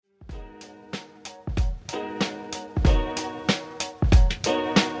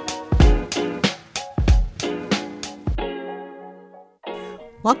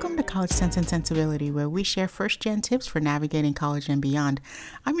Welcome to College Sense and Sensibility, where we share first-gen tips for navigating college and beyond.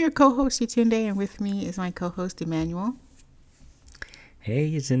 I'm your co-host, Yatunde, and with me is my co-host, Emmanuel.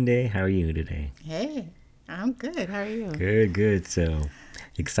 Hey, Yatunde, how are you today? Hey, I'm good. How are you? Good. So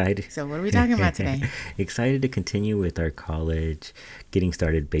excited. So what are we talking about today? Excited to continue with our college getting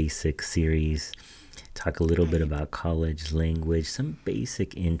started basic series. Talk a little bit about college language, some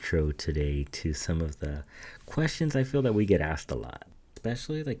basic intro today to some of the questions I feel that we get asked a lot,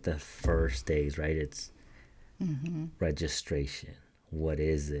 especially like the first days, right? It's registration. What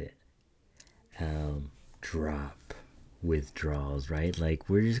is it? Drop withdrawals, right? Like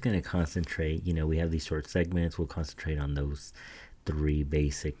we're just going to concentrate, we have these short segments. We'll concentrate on those three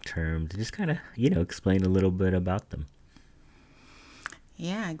basic terms, just kind of, explain a little bit about them.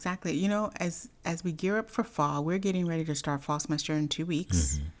 Yeah, exactly. As we gear up for fall, we're getting ready to start fall semester in 2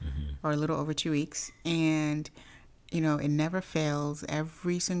 weeks or a little over 2 weeks. And, it never fails.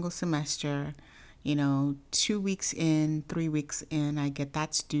 Every single semester, 2 weeks in, 3 weeks in, I get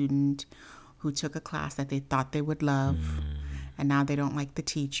that student who took a class that they thought they would love. And now they don't like the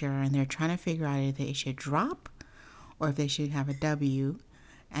teacher and they're trying to figure out if they should drop or if they should have a W.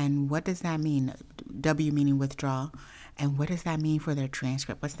 And what does that mean? W meaning withdraw. And what does that mean for their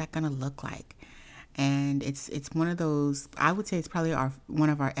transcript? What's that going to look like? And it's one of those, I would say it's probably one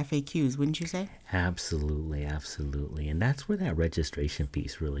of our FAQs, wouldn't you say? Absolutely. And that's where that registration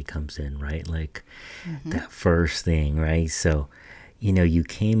piece really comes in, right? Like that first thing, right? So, you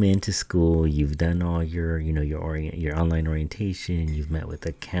came into school, you've done all your, your online orientation, you've met with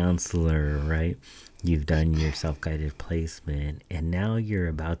a counselor, right? You've done your self-guided placement, and now you're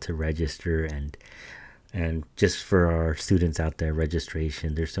about to register. And just for our students out there,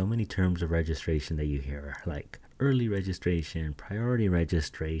 registration, there's so many terms of registration that you hear, like early registration, priority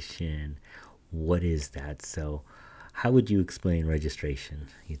registration. What is that? So how would you explain registration,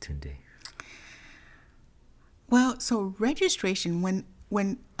 Yatunde? Well, so registration,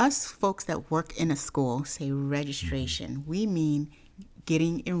 when us folks that work in a school say registration, we mean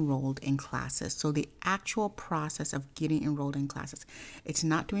getting enrolled in classes. So the actual process of getting enrolled in classes. It's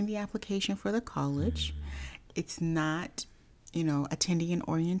not doing the application for the college. It's not, attending an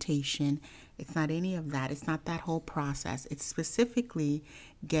orientation. It's not any of that. It's not that whole process. It's specifically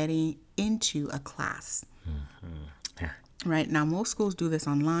getting into a class. Right? Now, most schools do this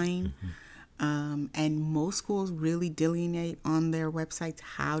online. And most schools really delineate on their websites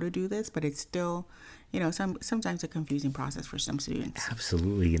how to do this, but it's still, sometimes a confusing process for some students.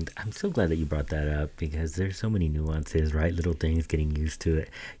 Absolutely. And I'm so glad that you brought that up because there's so many nuances, right? Little things, getting used to it.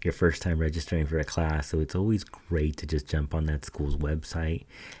 Your first time registering for a class. So it's always great to just jump on that school's website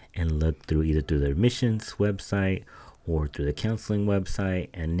and look through either through their admissions website or through the counseling website.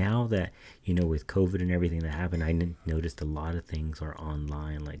 And now that, with COVID and everything that happened, I noticed a lot of things are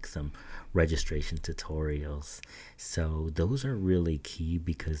online, like some registration tutorials. So those are really key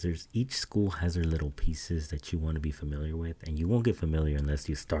because each school has their little pieces that you want to be familiar with, and you won't get familiar unless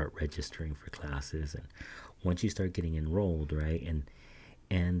you start registering for classes. And once you start getting enrolled, right?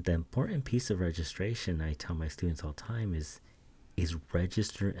 And the important piece of registration, I tell my students all the time, is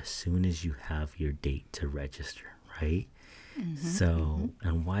register as soon as you have your date to register, right?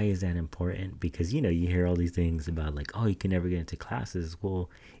 And why is that important? Because, you hear all these things about like, oh, you can never get into classes. Well,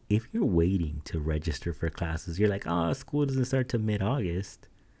 if you're waiting to register for classes, you're like, oh, school doesn't start till mid-August.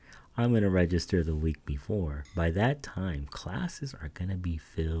 I'm going to register the week before. By that time, classes are going to be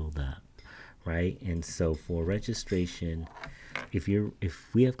filled up, right? And so for registration, if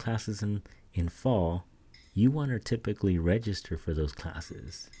we have classes in fall, you want to typically register for those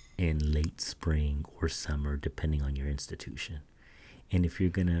classes in late spring or summer, depending on your institution. And if you're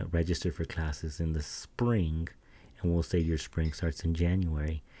going to register for classes in the spring, and we'll say your spring starts in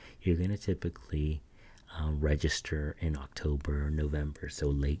January, you're going to typically register in October or November, so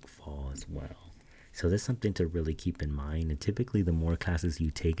late fall as well. So that's something to really keep in mind. And typically the more classes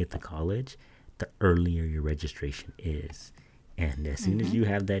you take at the college, the earlier your registration is. And as soon as you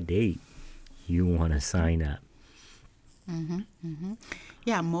have that date, you want to sign up.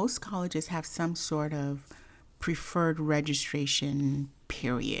 Yeah, most colleges have some sort of preferred registration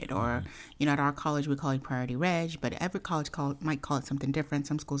period, or at our college we call it priority reg, but every college might call it something different.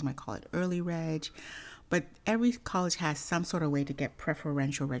 Some schools might call it early reg, but every college has some sort of way to get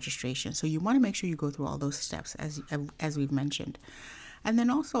preferential registration. So you want to make sure you go through all those steps as we've mentioned. And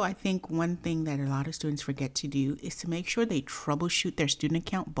then also, I think one thing that a lot of students forget to do is to make sure they troubleshoot their student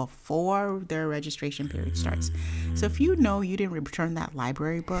account before their registration period starts. So if you know you didn't return that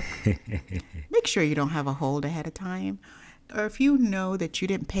library book, make sure you don't have a hold ahead of time. Or if you know that you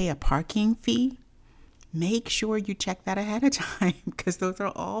didn't pay a parking fee, make sure you check that ahead of time because those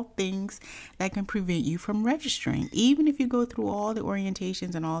are all things that can prevent you from registering, even if you go through all the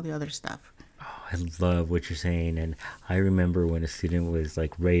orientations and all the other stuff. Oh, I love what you're saying. And I remember when a student was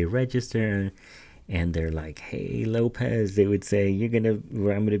like ready to register and they're like, "Hey, Lopez," they would say, I'm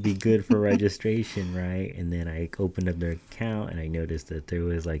gonna be good for registration, right? And then I opened up their account and I noticed that there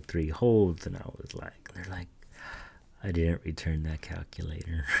was like 3 holds, and I was like, they're like, "I didn't return that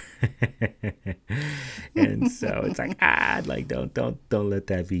calculator." And so it's like, like don't let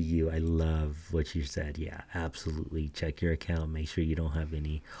that be you. I love what you said. Yeah, absolutely. Check your account, make sure you don't have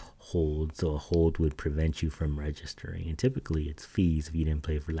any holds. So a hold would prevent you from registering, and typically it's fees if you didn't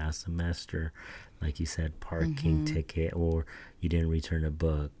pay for last semester, like you said, parking ticket, or you didn't return a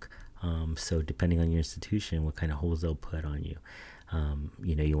book. So depending on your institution, what kind of holds they'll put on you.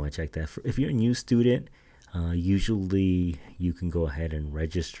 You want to check that. If you're a new student, usually you can go ahead and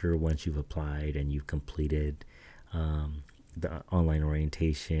register once you've applied and you've completed the online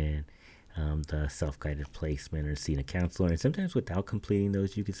orientation, the self-guided placement, or seen a counselor. And sometimes without completing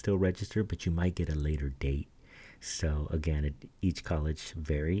those, you can still register, but you might get a later date. So again, each college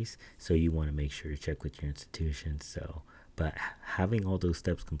varies, so you want to make sure to check with your institution. But having all those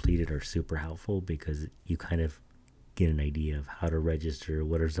steps completed are super helpful because you kind of get an idea of how to register,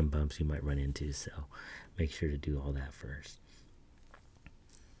 what are some bumps you might run into. So make sure to do all that first.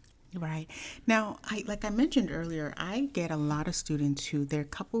 Right. Now, like I mentioned earlier, I get a lot of students who they're a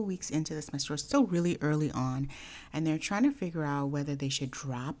couple weeks into the semester, still really early on, and they're trying to figure out whether they should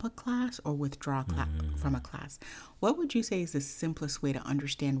drop a class or withdraw from a class. What would you say is the simplest way to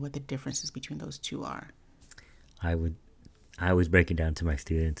understand what the differences between those two are? I always break it down to my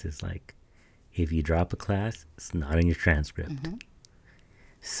students. It's like, if you drop a class, it's not in your transcript.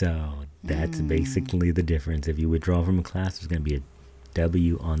 So that's basically the difference. If you withdraw from a class, there's going to be a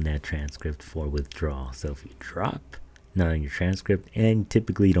W on that transcript for withdrawal. So if you drop, not on your transcript, and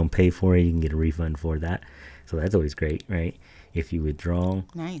typically you don't pay for it, you can get a refund for that. So that's always great, right? If you withdraw,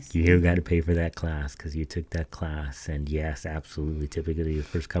 nice, you got to pay for that class because you took that class. And yes, absolutely, typically the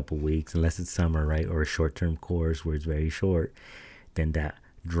first couple weeks, unless it's summer, right, or a short-term course where it's very short, then that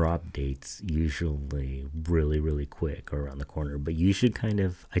drop date's usually really, really quick or around the corner. But you should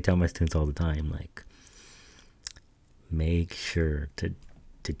I tell my students all the time, like, make sure to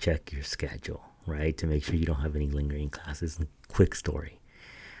check your schedule, right? To make sure you don't have any lingering classes. And quick story.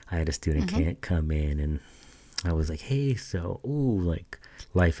 I had a student can't come in and I was like, "Hey, so, like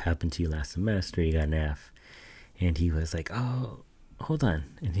life happened to you last semester, you got an F." And he was like, "Oh, hold on."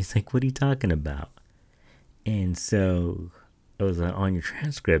 And he's like, "What are you talking about?" And so I was like, "On your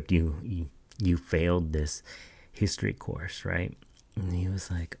transcript, you failed this history course, right?" And he was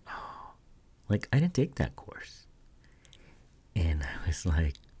like, "Oh, like I didn't take that course." And I was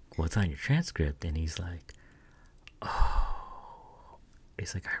like, "What's on your transcript?" And he's like, "Oh,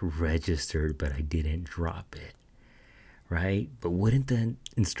 it's like I registered, but I didn't drop it." Right? But wouldn't the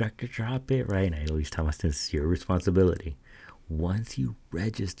instructor drop it? Right? And I always tell my students, it's your responsibility. Once you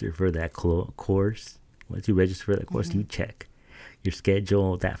register for that course, you check your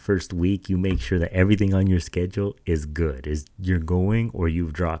schedule that first week. You make sure that everything on your schedule is good, is you're going or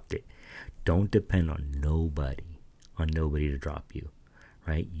you've dropped it. Don't depend on nobody to drop you,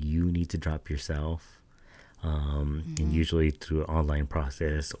 right? You need to drop yourself, and usually through an online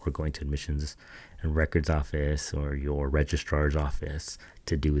process or going to admissions and records office or your registrar's office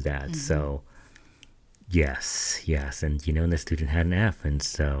to do that. So yes, and the student had an F, and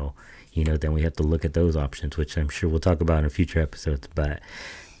so then we have to look at those options, which I'm sure we'll talk about in future episodes, but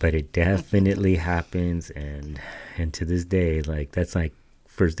it definitely happens. And to this day, like, that's like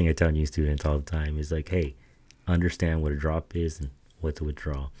first thing I tell new students all the time is like, hey, understand what a drop is and what's a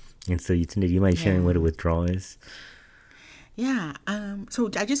withdrawal. And so you mind sharing what a withdrawal is? Yeah. So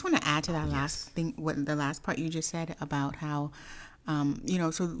I just want to add to that last thing, what the last part you just said about how,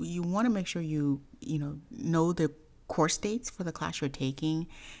 so you want to make sure you know the course dates for the class you're taking.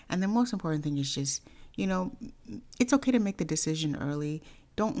 And the most important thing is just, it's okay to make the decision early.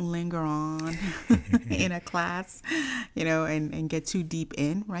 Don't linger on in a class, and get too deep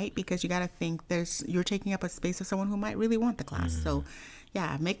in, right? Because you got to think you're taking up a space of someone who might really want the class. So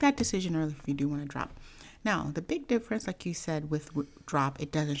yeah, make that decision early if you do want to drop. Now, the big difference, like you said, with drop,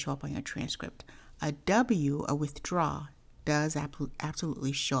 it doesn't show up on your transcript. A withdraw, does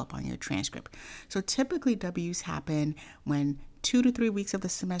absolutely show up on your transcript. So typically W's happen when 2 to 3 weeks of the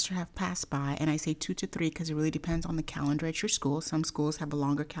semester have passed by. And I say 2 to 3 because it really depends on the calendar at your school. Some schools have a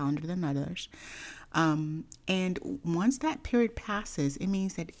longer calendar than others. And once that period passes, it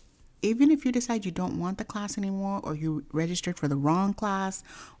means that even if you decide you don't want the class anymore, or you registered for the wrong class,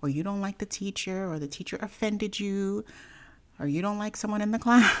 or you don't like the teacher, or the teacher offended you, or you don't like someone in the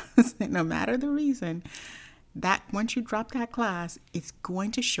class, no matter the reason, that once you drop that class, it's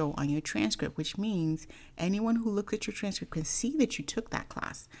going to show on your transcript, which means anyone who looks at your transcript can see that you took that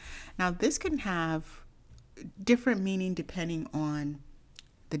class. Now, this can have different meaning depending on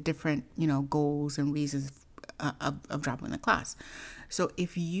the different, goals and reasons of dropping the class. So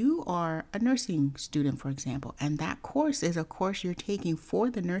if you are a nursing student, for example, and that course is a course you're taking for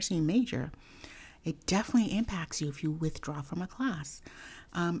the nursing major, it definitely impacts you if you withdraw from a class.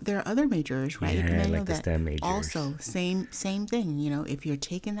 There are other majors, right? Yeah, like the STEM majors. Also, same thing. If you're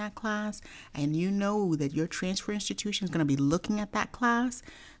taking that class and you know that your transfer institution is going to be looking at that class,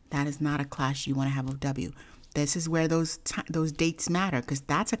 that is not a class you want to have a W. This is where those dates matter, because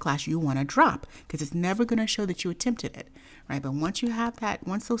that's a class you want to drop, because it's never going to show that you attempted it, right? But once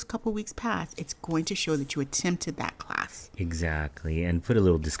those couple weeks pass, it's going to show that you attempted that class. Exactly. And put a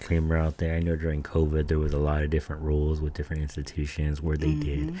little disclaimer out there. I know during COVID, there was a lot of different rules with different institutions where they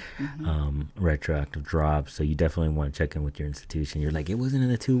did retroactive drops. So you definitely want to check in with your institution. You're like, it wasn't in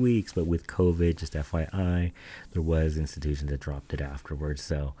the 2 weeks, but with COVID, just FYI, there was institutions that dropped it afterwards.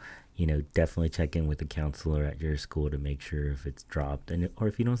 So definitely check in with the counselor at your school to make sure if it's dropped, or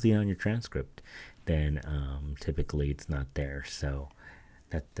if you don't see it on your transcript, then typically it's not there. So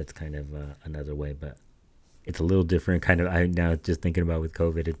that's kind of another way, but it's a little different. Kind of, I now just thinking about with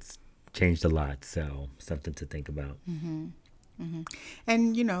COVID, it's changed a lot. So something to think about. And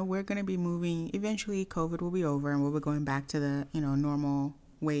we're going to be moving. Eventually, COVID will be over, and we'll be going back to the normal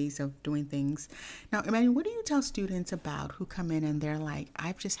ways of doing things. Now, Emmanuel, what do you tell students about who come in and they're like,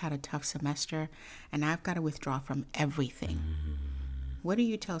 I've just had a tough semester and I've got to withdraw from everything? What do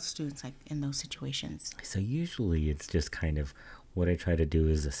you tell students like in those situations? So usually it's just kind of what I try to do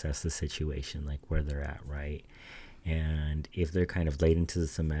is assess the situation, like where they're at, right? And if they're kind of late into the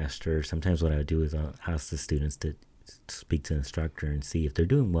semester, sometimes what I would do is I'll ask the students to speak to the instructor and see if they're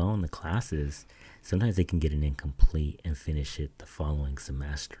doing well in the classes. Sometimes they can get an incomplete and finish it the following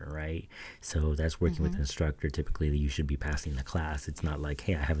semester, right? So that's working with the instructor. Typically, you should be passing the class. It's not like,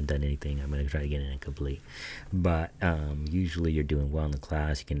 hey, I haven't done anything, I'm going to try to get an incomplete. But usually you're doing well in the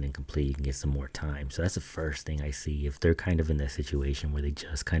class, you get an incomplete, you can get some more time. So that's the first thing I see. If they're kind of in that situation where they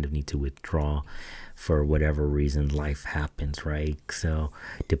just kind of need to withdraw for whatever reason, life happens, right? So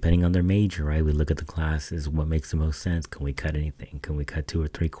depending on their major, right, we look at the classes, what makes the most sense? Can we cut anything? Can we cut 2 or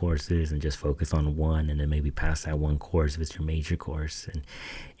 3 courses and just focus on one, and then maybe pass that one course if it's your major course?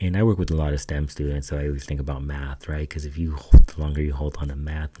 And I work with a lot of STEM students, so I always think about math, right? Because the longer you hold on to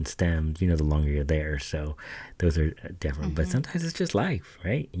math and STEM, the longer you're there. So those are different. But sometimes it's just life,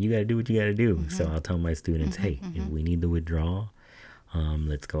 right? And you got to do what you got to do. So I'll tell my students, hey, if we need to withdraw,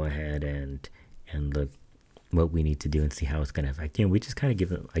 let's go ahead and look what we need to do and see how it's going to affect you. And we just kind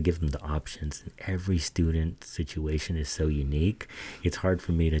of I give them the options. And every student situation is so unique. It's hard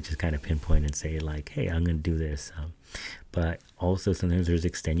for me to just kind of pinpoint and say like, hey, I'm going to do this. But also sometimes there's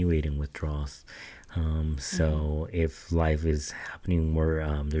extenuating withdrawals. So if life is happening where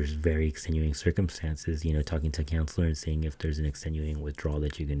there's very extenuating circumstances, talking to a counselor and seeing if there's an extenuating withdrawal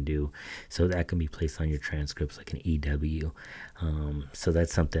that you can do. So that can be placed on your transcripts like an EW. So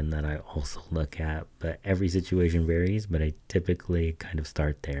that's something that I also look at. But every situation varies, but I typically kind of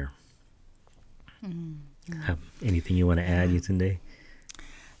start there. Anything you want to add, Yatunde?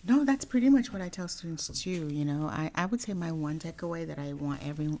 No, that's pretty much what I tell students too. I would say my one takeaway that I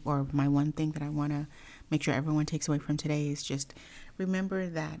want my one thing that I want to make sure everyone takes away from today is just remember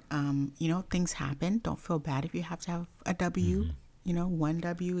that, things happen. Don't feel bad if you have to have a W. One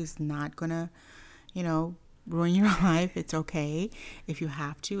W is not going to, ruin your life. It's okay. If you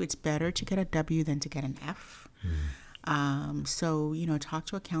have to, it's better to get a W than to get an F. So, talk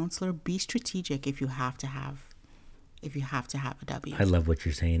to a counselor, be strategic if you have to have a W. I love what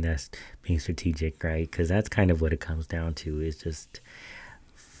you're saying. That's being strategic, right? Because that's kind of what it comes down to, is just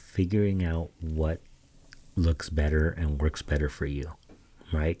figuring out what looks better and works better for you,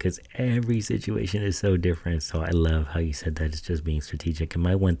 right? Because every situation is so different. So I love how you said that. It's just being strategic. And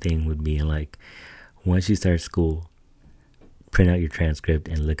my one thing would be like, once you start school, print out your transcript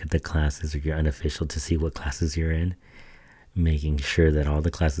and look at the classes or your unofficial to see what classes you're in, making sure that all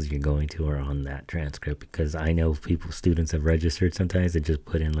the classes you're going to are on that transcript. Because I know students have registered sometimes, they just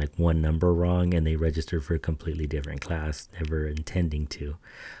put in like one number wrong and they registered for a completely different class, never intending to,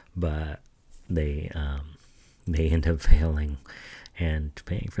 but they end up failing and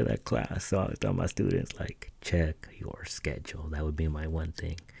paying for that class. So I always tell my students, like, check your schedule. That would be my one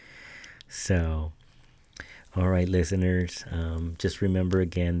thing. So All right, listeners, just remember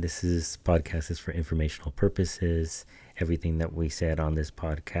again, this podcast is for informational purposes. Everything that we said on this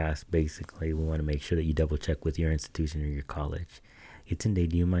podcast, basically, we want to make sure that you double check with your institution or your college. Yetunde,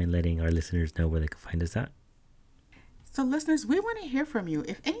 do you mind letting our listeners know where they can find us at? So, listeners, we want to hear from you.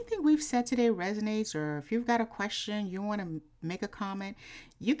 If anything we've said today resonates, or if you've got a question, you want to make a comment,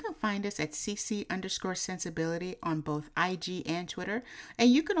 you can find us at cc_sensibility on both IG and Twitter.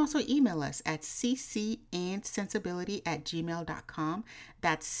 And you can also email us at ccandsensibility@gmail.com.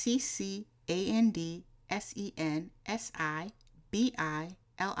 That's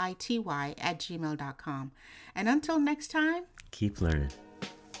ccandsensibility@gmail.com. And until next time, Keep learning.